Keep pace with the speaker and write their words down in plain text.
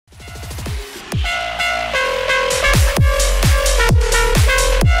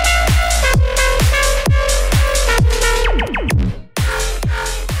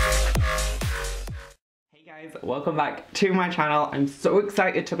welcome back to my channel. I'm so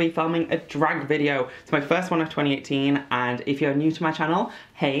excited to be filming a drag video. It's my first one of 2018, and if you're new to my channel,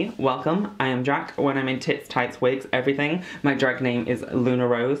 hey, welcome. I am Jack. When I'm in tits, tights, wigs, everything, my drag name is Luna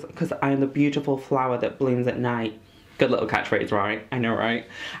Rose, because I am the beautiful flower that blooms at night. Good little catchphrase, right? I know, right?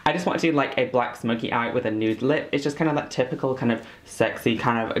 I just want to do like a black smoky eye with a nude lip. It's just kind of that typical kind of sexy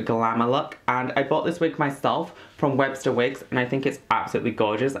kind of glamour look. And I bought this wig myself from Webster Wigs, and I think it's absolutely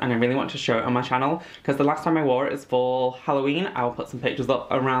gorgeous, and I really want to show it on my channel because the last time I wore it is for Halloween. I will put some pictures up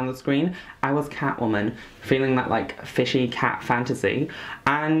around the screen. I was Catwoman, feeling that like fishy cat fantasy.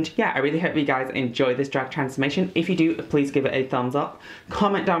 And yeah, I really hope you guys enjoy this drag transformation. If you do, please give it a thumbs up.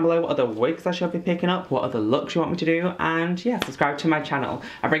 Comment down below what other wigs I should be picking up, what other looks you want me to do, and yeah, subscribe to my channel.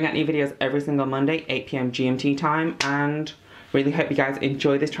 I bring out new videos every single Monday, 8 PM GMT time, and really hope you guys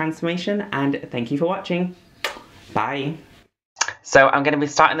enjoy this transformation, and thank you for watching. Bye. So I'm going to be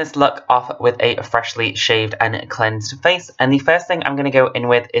starting this look off with a freshly shaved and cleansed face, and the first thing I'm going to go in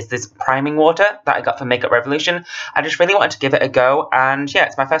with is this priming water that I got from Makeup Revolution. I just really wanted to give it a go, and yeah,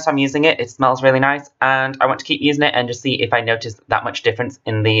 it's my first time using it. It smells really nice, and I want to keep using it and just see if I notice that much difference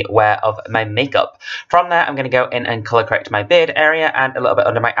in the wear of my makeup. From there, I'm going to go in and colour correct my beard area and a little bit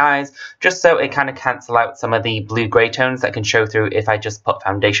under my eyes, just so it kind of cancel out some of the blue-grey tones that can show through if I just put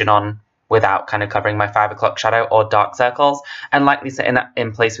foundation on without kind of covering my 5 o'clock shadow or dark circles, and lightly setting that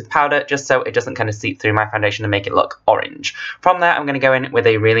in place with powder just so it doesn't kind of seep through my foundation and make it look orange. From there, I'm going to go in with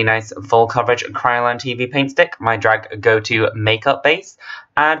a really nice full coverage Kryolan TV paint stick, my drag go-to makeup base,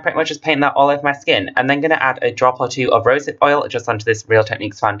 and pretty much just paint that all over my skin, and then going to add a drop or two of rosehip oil just onto this Real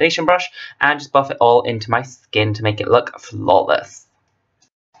Techniques foundation brush and just buff it all into my skin to make it look flawless.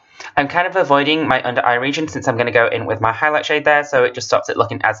 I'm kind of avoiding my under eye region since I'm going to go in with my highlight shade there, so it just stops it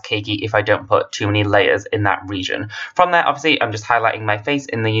looking as cakey if I don't put too many layers in that region. From there, obviously, I'm just highlighting my face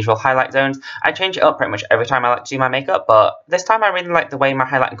in the usual highlight zones. I change it up pretty much every time I like to do my makeup, but this time I really like the way my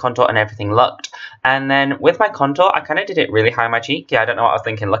highlight and contour and everything looked. And then with my contour, I kind of did it really high on my cheek. Yeah, I don't know what I was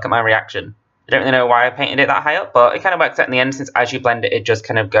thinking. Look at my reaction. I don't really know why I painted it that high up, but it kind of works out in the end since as you blend it, it just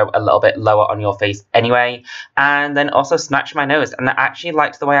kind of go a little bit lower on your face anyway. And then also snatch my nose, and I actually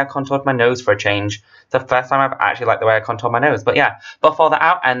liked the way I contoured my nose for a change. It's the first time I've actually liked the way I contour my nose, but yeah, buff all that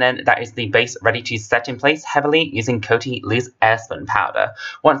out, and then that is the base ready to set in place heavily using Coty Loose Airspun powder.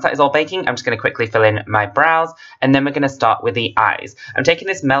 Once that is all baking, I'm just going to quickly fill in my brows, and then we're going to start with the eyes. I'm taking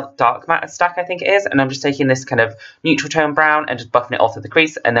this Melt Dark Matte stack, I think it is, and I'm just taking this kind of neutral tone brown and just buffing it all through the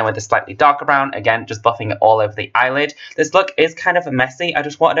crease, and then with a slightly darker brown, again, just buffing it all over the eyelid. This look is kind of messy. I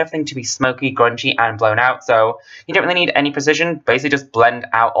just wanted everything to be smoky, grungy, and blown out, so you don't really need any precision. Basically just blend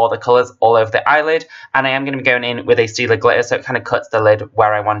out all the colours all over the eyelid, and I am going to be going in with a Stila glitter, so it kind of cuts the lid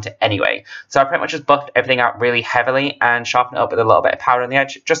where I want it anyway. So I pretty much just buffed everything out really heavily and sharpened it up with a little bit of powder on the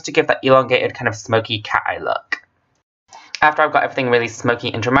edge, just to give that elongated kind of smoky cat eye look. After I've got everything really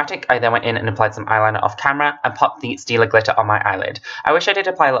smoky and dramatic, I then went in and applied some eyeliner off camera and popped the Stila glitter on my eyelid. I wish I did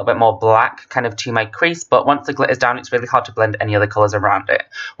apply a little bit more black kind of to my crease, but once the glitter's down, it's really hard to blend any other colours around it.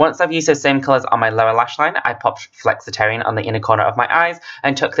 Once I've used those same colours on my lower lash line, I popped Flexitarian on the inner corner of my eyes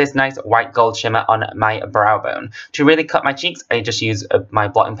and took this nice white gold shimmer on my brow bone. To really cut my cheeks, I just used my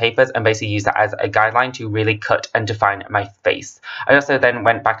blotting papers and basically used that as a guideline to really cut and define my face. I also then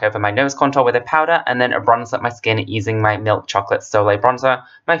went back over my nose contour with a powder and then bronzed up my skin using my Milk Chocolate Soleil bronzer,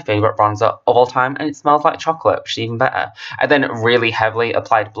 my favourite bronzer of all time, and it smells like chocolate, which is even better. I then really heavily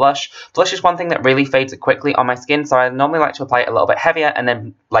applied blush. Blush is one thing that really fades quickly on my skin, so I normally like to apply it a little bit heavier and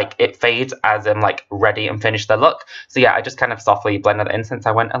then like it fades as I'm like ready and finished the look. So yeah, I just kind of softly blended it in since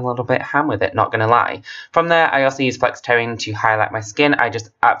I went a little bit ham with it, not gonna lie. From there, I also used Flexitarian to highlight my skin. I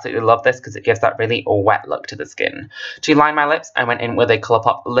just absolutely love this because it gives that really wet look to the skin. To line my lips, I went in with a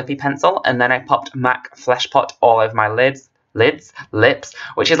Colourpop lippie pencil, and then I popped MAC Fleshpot all over my lips,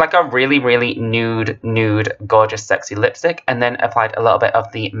 which is like a really nude, gorgeous, sexy lipstick, and then applied a little bit of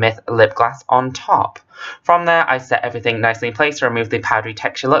the Myth lip glass on top. From there, I set everything nicely in place to remove the powdery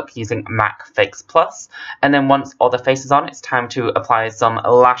texture look using MAC Fix Plus, and then once all the face is on, it's time to apply some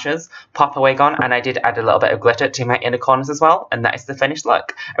lashes, pop a wig on, and I did add a little bit of glitter to my inner corners as well, and that is the finished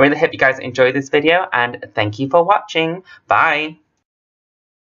look. I really hope you guys enjoyed this video, and thank you for watching. Bye!